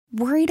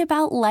Worried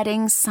about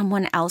letting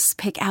someone else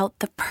pick out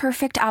the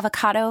perfect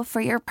avocado for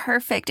your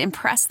perfect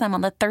impress them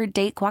on the third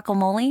date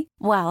guacamole?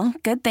 Well,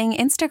 good thing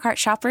Instacart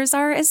shoppers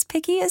are as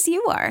picky as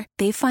you are.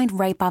 They find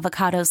ripe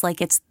avocados like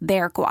it's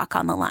their guac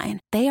on the line.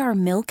 They are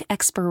milk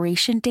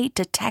expiration date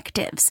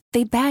detectives.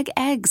 They bag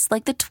eggs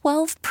like the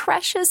 12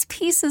 precious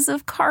pieces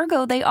of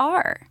cargo they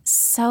are.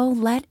 So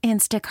let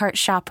Instacart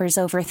shoppers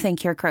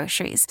overthink your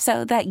groceries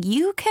so that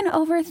you can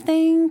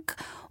overthink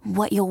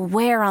what you'll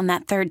wear on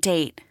that third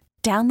date.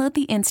 Download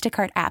the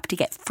Instacart app to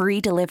get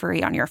free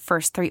delivery on your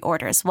first 3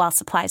 orders while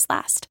supplies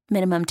last.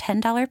 Minimum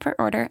 $10 per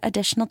order.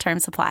 Additional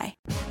terms apply.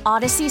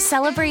 Odyssey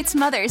celebrates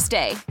Mother's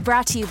Day.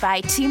 Brought to you by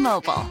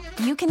T-Mobile.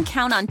 You can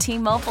count on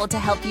T-Mobile to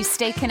help you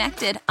stay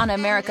connected on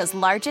America's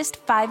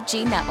largest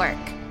 5G network.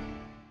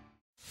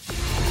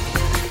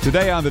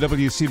 Today on the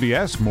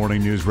WCBS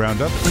Morning News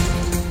Roundup.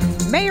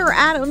 Mayor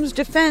Adams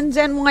defends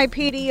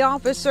NYPD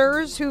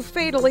officers who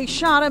fatally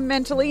shot a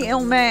mentally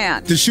ill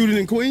man. The shooting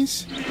in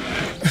Queens?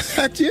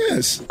 Heck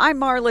yes. I'm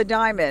Marla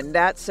Diamond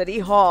at City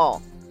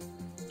Hall.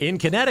 In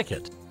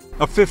Connecticut,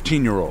 a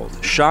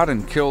 15-year-old shot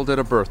and killed at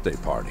a birthday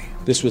party.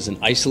 This was an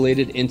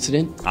isolated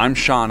incident. I'm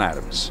Sean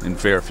Adams in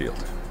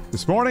Fairfield.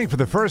 This morning, for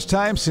the first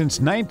time since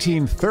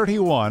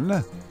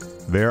 1931,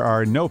 there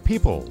are no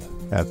people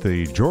at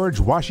the George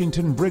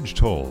Washington Bridge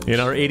toll. In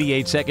our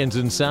 88 Seconds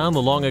in Sound,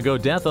 the long-ago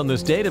death on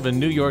this date of a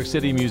New York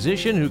City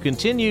musician who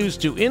continues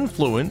to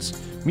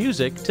influence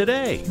music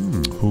today.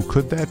 Who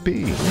could that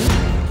be?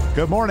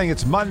 Good morning.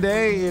 It's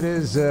Monday. It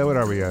is, what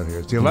are we out here?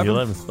 It's the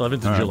 11th?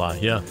 11th of July,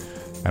 yeah.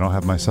 I don't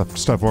have my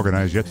stuff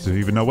organized yet to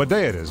even know what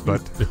day it is,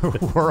 but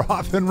we're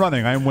off and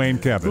running. I'm Wayne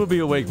Cabot. We'll be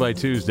awake by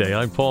Tuesday.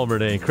 I'm Paul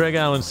Murnane. Craig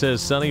Allen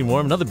says sunny and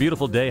warm. Another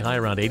beautiful day, high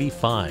around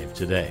 85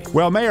 today.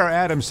 Well, Mayor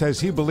Adams says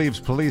he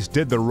believes police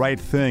did the right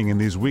thing in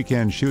these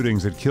weekend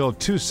shootings that killed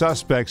 2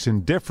 suspects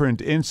in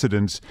different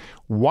incidents.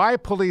 Why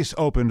police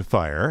opened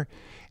fire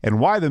and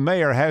why the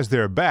mayor has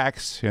their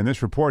backs. In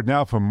this report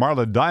now from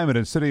Marla Diamond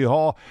at City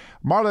Hall.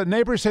 Marla,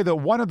 neighbors say that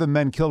one of the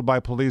men killed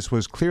by police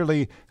was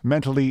clearly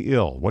mentally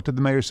ill. What did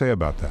the mayor say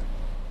about that?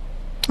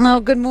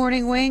 Well, good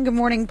morning, Wayne. Good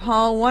morning,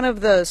 Paul. One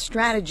of the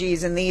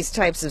strategies in these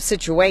types of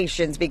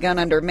situations begun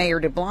under Mayor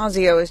de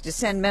Blasio is to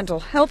send mental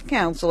health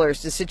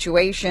counselors to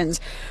situations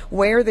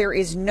where there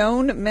is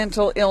known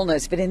mental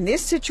illness. But in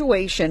this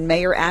situation,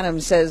 Mayor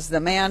Adams says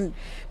the man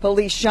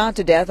police shot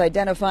to death,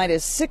 identified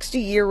as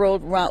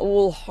 60-year-old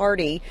Raul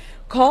Hardy,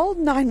 called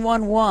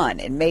 911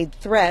 and made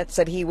threats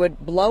that he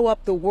would blow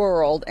up the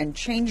world and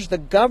change the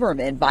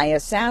government by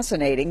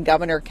assassinating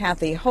Governor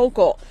Kathy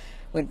Hochul.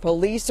 When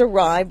police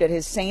arrived at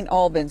his St.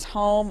 Albans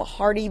home,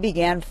 Hardy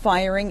began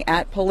firing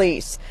at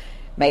police.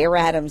 Mayor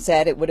Adams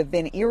said it would have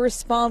been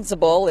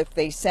irresponsible if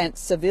they sent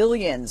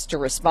civilians to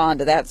respond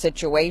to that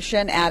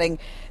situation, adding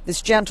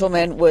this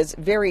gentleman was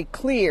very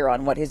clear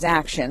on what his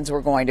actions were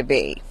going to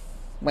be.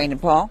 Wayne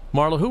and Paul?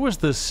 Marla, who was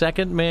the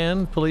second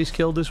man police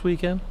killed this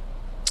weekend?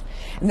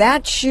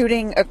 That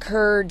shooting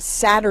occurred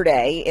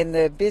Saturday in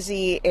the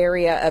busy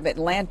area of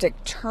Atlantic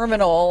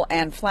Terminal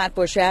and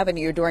Flatbush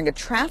Avenue during a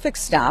traffic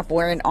stop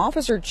where an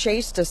officer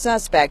chased a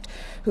suspect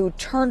who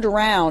turned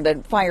around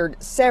and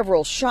fired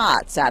several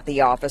shots at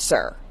the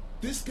officer.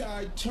 This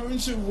guy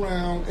turns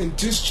around and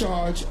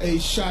discharged a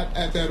shot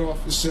at that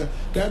officer.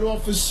 That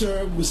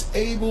officer was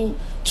able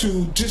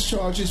to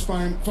discharge his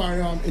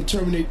firearm and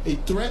terminate a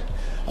threat.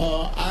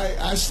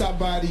 I stopped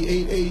by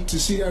the 8-8 to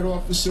see that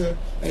officer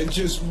and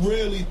just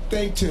really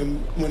thanked him.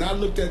 When I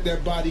looked at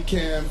that body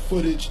cam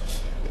footage,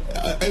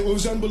 it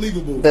was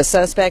unbelievable. The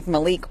suspect,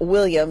 Malik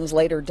Williams,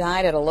 later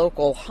died at a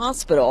local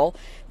hospital.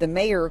 The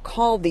mayor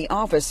called the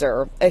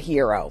officer a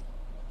hero.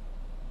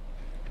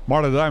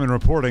 Marla Diamond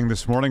reporting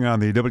this morning on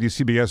the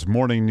WCBS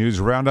Morning News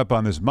Roundup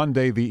on this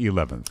Monday, the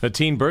 11th. A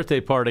teen birthday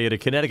party at a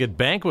Connecticut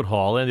banquet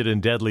hall ended in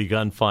deadly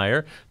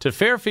gunfire. To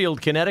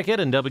Fairfield, Connecticut,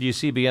 and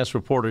WCBS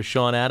reporter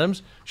Sean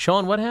Adams.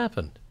 Sean, what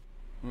happened?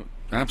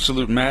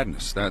 Absolute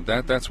madness.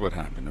 That's what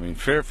happened. I mean,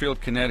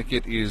 Fairfield,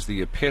 Connecticut is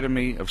the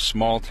epitome of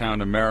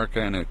small-town America,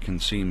 and it can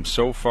seem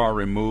so far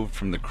removed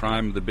from the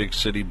crime of the big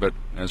city, but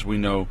as we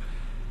know,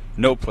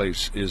 no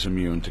place is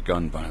immune to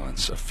gun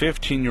violence. A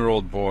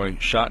 15-year-old boy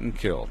shot and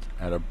killed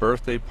at a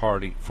birthday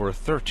party for a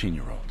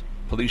 13-year-old.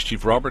 Police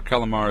Chief Robert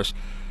Calamares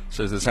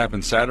says this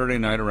happened Saturday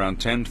night around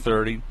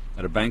 10:30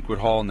 at a banquet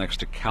hall next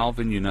to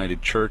Calvin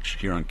United Church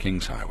here on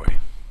Kings Highway.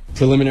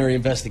 Preliminary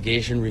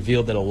investigation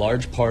revealed that a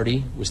large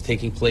party was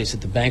taking place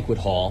at the banquet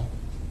hall,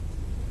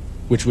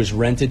 which was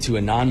rented to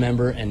a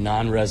non-member and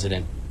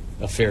non-resident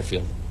of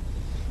Fairfield.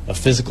 A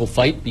physical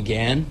fight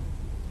began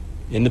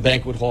in the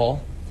banquet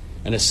hall,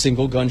 and a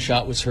single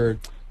gunshot was heard.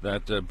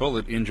 That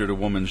bullet injured a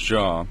woman's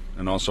jaw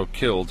and also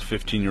killed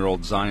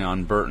 15-year-old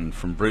Zion Burton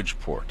from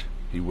Bridgeport.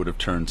 He would have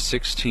turned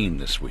 16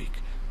 this week.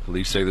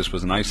 Police say this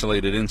was an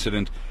isolated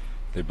incident.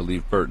 They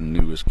believe Burton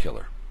knew his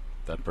killer.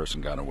 That person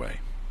got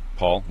away.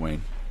 Paul,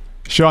 Wayne.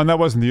 Sean, that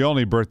wasn't the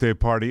only birthday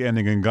party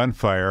ending in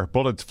gunfire.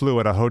 Bullets flew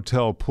at a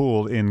hotel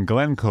pool in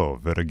Glen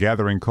Cove at a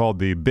gathering called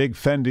the Big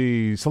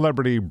Fendi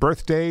Celebrity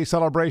Birthday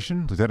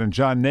Celebration. Lieutenant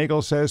John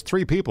Nagel says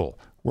 3 people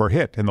were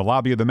hit in the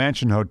lobby of the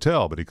Mansion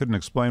Hotel, but he couldn't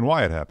explain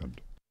why it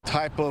happened.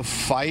 Type of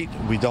fight,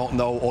 we don't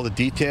know all the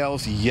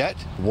details yet.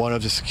 One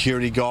of the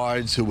security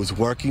guards who was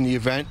working the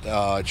event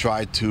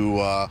tried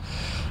to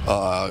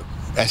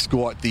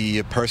escort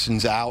the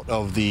persons out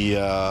of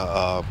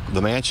the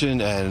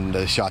mansion, and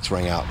the shots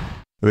rang out.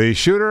 The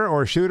shooter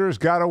or shooters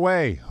got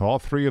away. All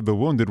 3 of the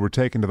wounded were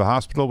taken to the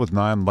hospital with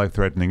 9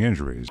 life-threatening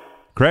injuries.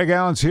 Craig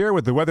Allen's here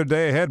with the weather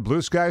day ahead.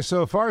 Blue skies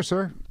so far,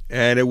 sir.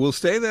 And it will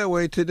stay that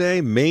way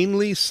today.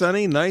 Mainly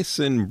sunny, nice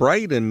and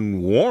bright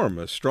and warm.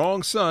 A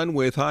strong sun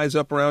with highs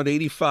up around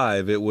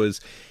 85. It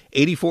was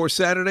 84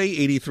 Saturday,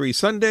 83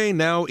 Sunday,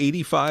 now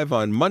 85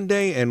 on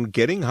Monday, and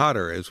getting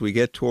hotter as we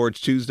get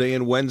towards Tuesday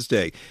and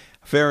Wednesday.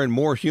 Fair and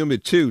more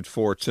humid, too,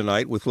 for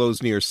tonight, with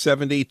lows near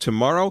 70.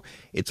 Tomorrow,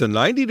 it's a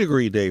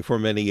 90-degree day for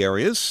many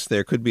areas.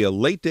 There could be a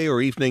late day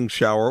or evening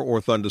shower or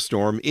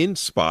thunderstorm in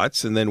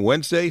spots. And then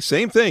Wednesday,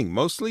 same thing,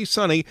 mostly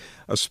sunny,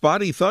 a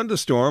spotty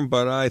thunderstorm,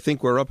 but I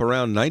think we're up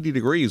around 90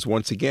 degrees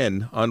once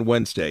again on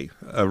Wednesday.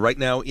 Right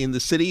now in the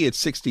city, it's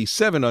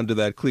 67 under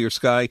that clear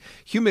sky,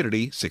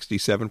 humidity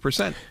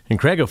 67%. And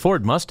Craig, a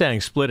Ford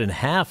Mustang split in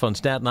half on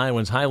Staten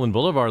Island's Highland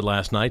Boulevard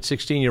last night.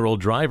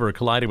 16-year-old driver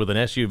collided with an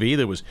SUV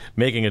that was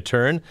making a turn.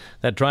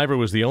 That driver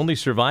was the only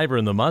survivor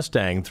in the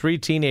Mustang. 3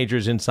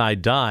 teenagers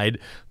inside died.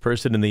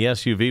 Person in the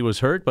SUV was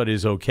hurt but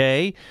is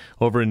okay.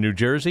 Over in New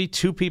Jersey,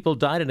 2 people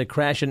died in a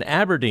crash in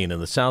Aberdeen in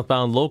the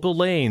southbound local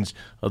lanes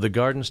of the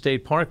Garden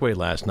State Parkway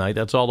last night.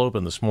 That's all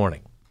open this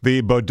morning.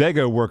 The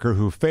bodega worker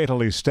who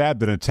fatally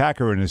stabbed an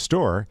attacker in his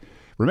store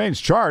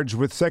remains charged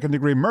with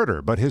second-degree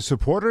murder, but his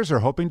supporters are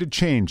hoping to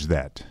change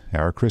that.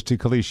 Our Christy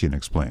Kalishian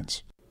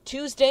explains.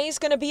 Tuesday's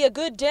going to be a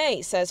good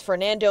day, says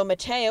Fernando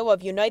Mateo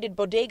of United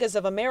Bodegas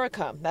of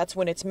America. That's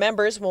when its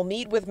members will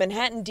meet with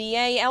Manhattan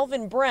DA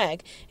Alvin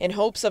Bragg in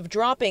hopes of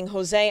dropping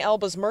Jose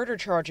Alba's murder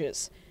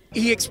charges.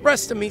 He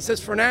expressed to me,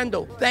 says,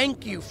 Fernando,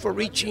 thank you for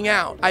reaching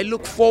out. I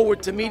look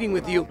forward to meeting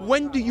with you.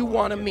 When do you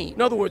want to meet?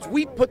 In other words,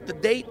 we put the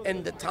date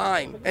and the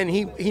time, and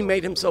he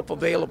made himself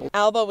available.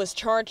 Alba was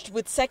charged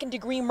with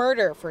second-degree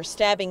murder for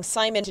stabbing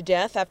Simon to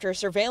death after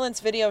surveillance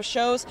video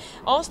shows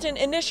Austin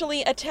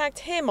initially attacked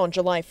him on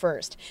July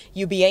 1st.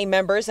 UBA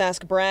members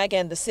ask Bragg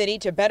and the city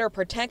to better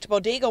protect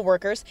bodega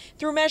workers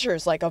through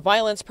measures like a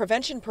violence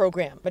prevention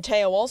program.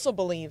 Mateo also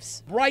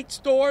believes bright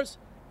stores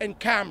and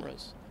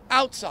cameras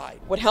outside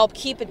would help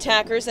keep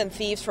attackers and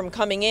thieves from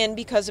coming in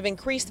because of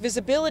increased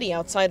visibility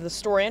outside the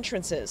store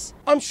entrances.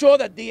 I'm sure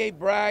that DA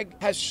Bragg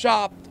has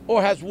shopped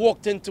or has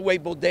walked into a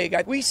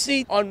bodega. We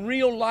see on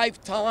real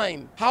life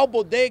time how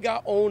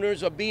bodega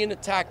owners are being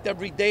attacked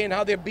every day and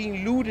how they're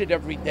being looted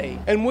every day.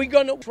 And we're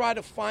going to try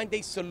to find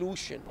a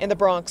solution. In the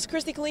Bronx,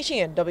 Christy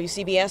Kalishian,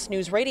 WCBS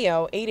News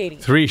Radio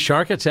 880. 3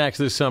 shark attacks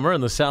this summer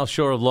on the south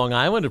shore of Long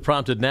Island have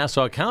prompted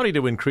Nassau County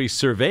to increase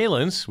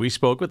surveillance. We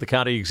spoke with the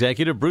county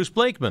executive, Bruce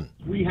Blakeman.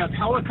 We have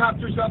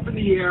helicopters up in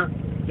the air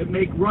that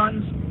make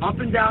runs up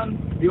and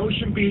down the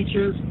ocean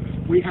beaches.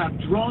 We have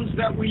drones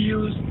that we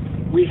use.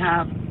 We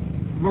have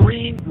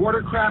marine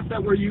watercraft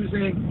that we're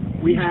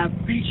using. We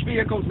have beach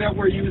vehicles that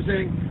we're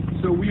using.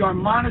 So we are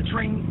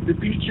monitoring the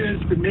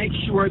beaches to make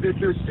sure that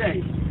they're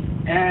safe.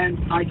 And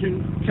I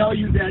can tell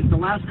you that the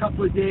last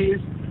couple of days,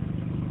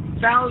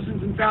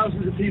 thousands and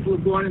thousands of people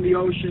have gone in the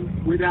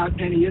ocean without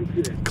any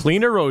incident.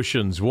 Cleaner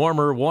oceans,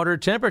 warmer water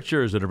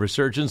temperatures, and a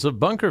resurgence of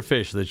bunker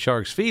fish that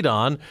sharks feed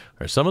on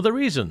are some of the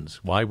reasons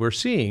why we're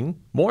seeing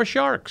more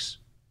sharks.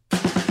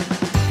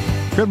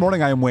 Good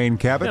morning, I'm Wayne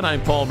Cabot. And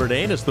I'm Paul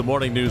Murnane. It's the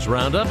Morning News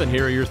Roundup, and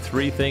here are your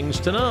 3 things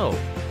to know.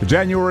 The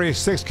January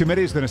 6th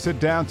committee is going to sit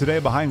down today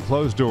behind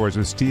closed doors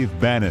with Steve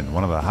Bannon,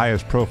 one of the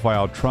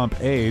highest-profile Trump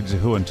aides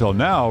who until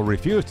now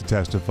refused to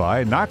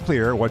testify. Not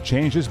clear what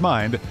changed his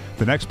mind.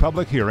 The next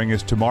public hearing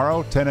is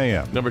tomorrow, 10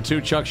 a.m. Number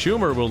 2, Chuck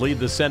Schumer will lead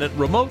the Senate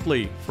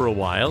remotely for a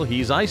while.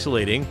 He's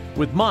isolating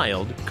with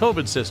mild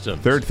COVID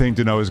systems. Third thing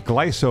to know is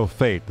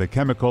glyphosate, the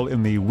chemical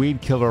in the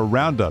weed killer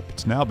Roundup.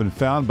 It's now been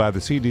found by the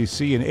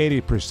CDC in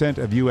 80%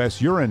 of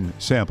U.S. urine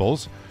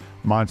samples.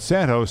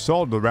 Monsanto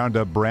sold the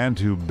Roundup brand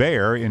to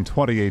Bayer in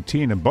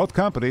 2018, and both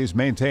companies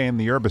maintain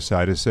the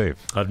herbicide is safe.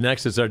 Up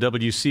next is our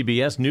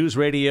WCBS News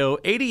Radio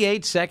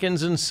 88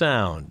 Seconds in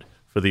Sound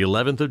for the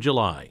 11th of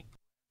July.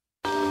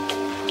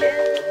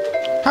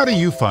 How do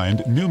you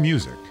find new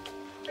music?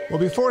 Well,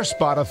 before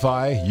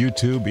Spotify,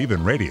 YouTube,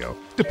 even radio,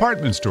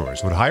 department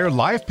stores would hire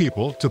live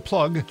people to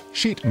plug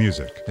sheet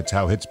music. It's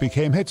how hits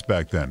became hits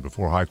back then,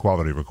 before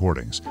high-quality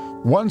recordings.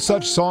 One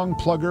such song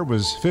plugger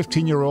was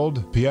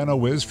 15-year-old piano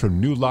whiz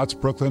from New Lots,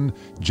 Brooklyn,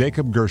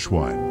 Jacob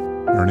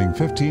Gershwin, earning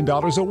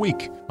 $15 a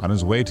week on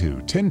his way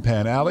to Tin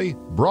Pan Alley,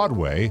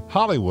 Broadway,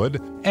 Hollywood,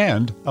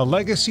 and a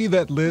legacy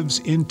that lives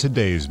in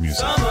today's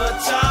music.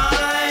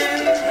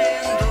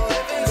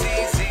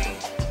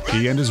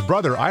 He and his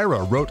brother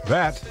Ira wrote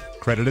that,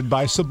 credited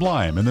by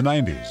Sublime in the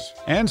 90s,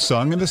 and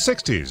sung in the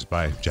 60s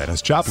by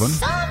Janis Joplin.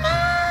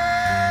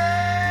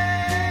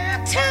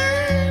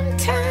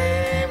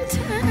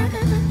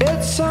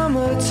 It's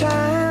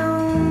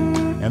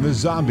summertime. And the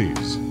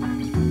Zombies.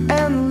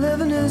 And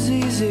living is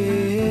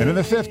easy. And in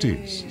the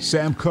 50s,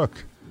 Sam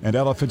Cooke and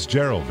Ella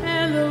Fitzgerald.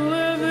 And the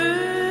living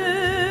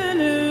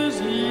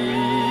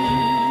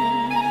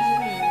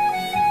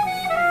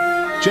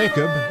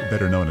Jacob,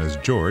 better known as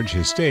George,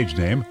 his stage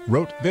name,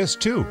 wrote this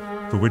too,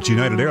 for which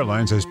United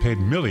Airlines has paid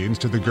millions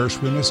to the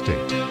Gershwin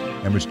estate,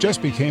 and which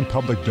just became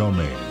public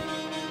domain.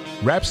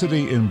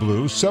 Rhapsody in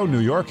Blue, so New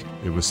York,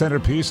 it was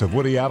centerpiece of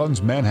Woody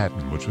Allen's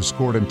Manhattan, which was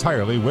scored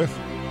entirely with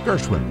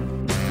Gershwin.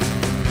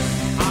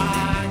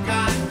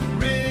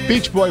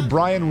 Beach Boy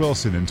Brian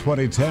Wilson in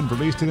 2010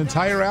 released an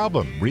entire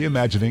album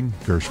reimagining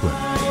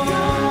Gershwin.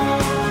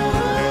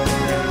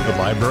 The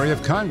Library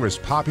of Congress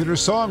Popular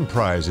Song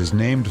Prize is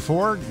named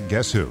for,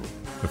 guess who?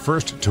 The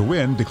first to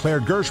win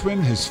declared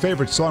Gershwin his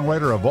favorite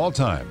songwriter of all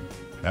time.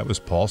 That was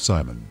Paul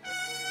Simon.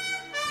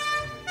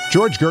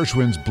 George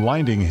Gershwin's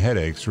blinding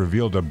headaches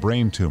revealed a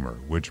brain tumor,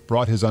 which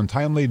brought his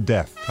untimely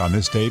death on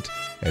this date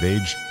at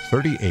age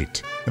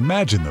 38.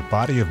 Imagine the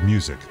body of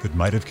music that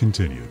might have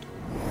continued.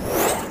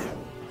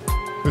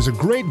 There's a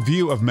great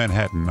view of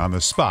Manhattan on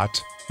the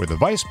spot where the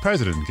vice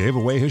president gave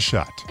away his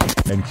shot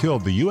and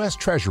killed the U.S.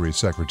 Treasury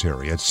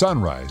Secretary at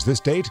sunrise this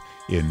date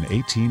in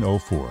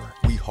 1804.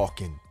 We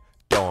hawking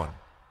dawn,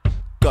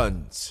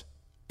 guns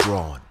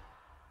drawn.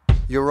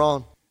 You're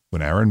on.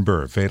 When Aaron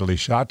Burr fatally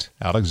shot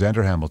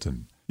Alexander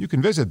Hamilton. You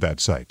can visit that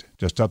site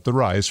just up the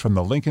rise from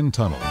the Lincoln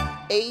Tunnel.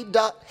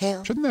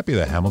 Shouldn't that be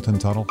the Hamilton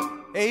Tunnel?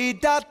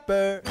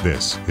 Burr.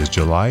 This is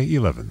July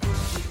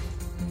 11th.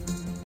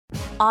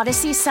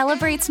 Odyssey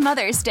celebrates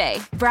Mother's Day,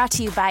 brought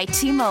to you by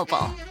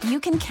T-Mobile. You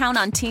can count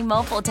on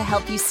T-Mobile to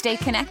help you stay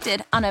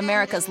connected on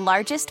America's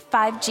largest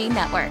 5G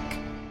network.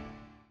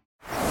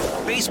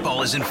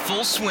 Baseball is in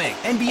full swing.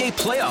 NBA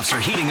playoffs are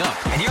heating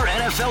up, and your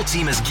NFL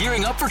team is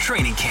gearing up for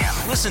training camp.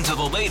 Listen to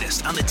the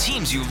latest on the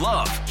teams you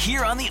love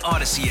here on the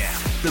Odyssey app.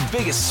 The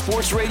biggest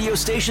sports radio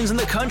stations in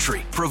the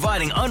country,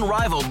 providing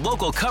unrivaled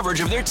local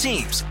coverage of their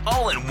teams,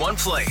 all in one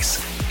place.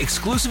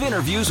 Exclusive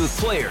interviews with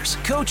players,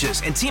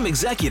 coaches, and team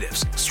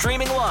executives,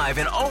 streaming live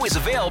and always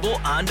available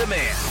on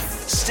demand.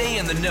 Stay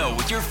in the know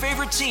with your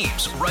favorite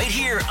teams right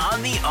here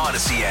on the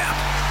Odyssey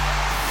app.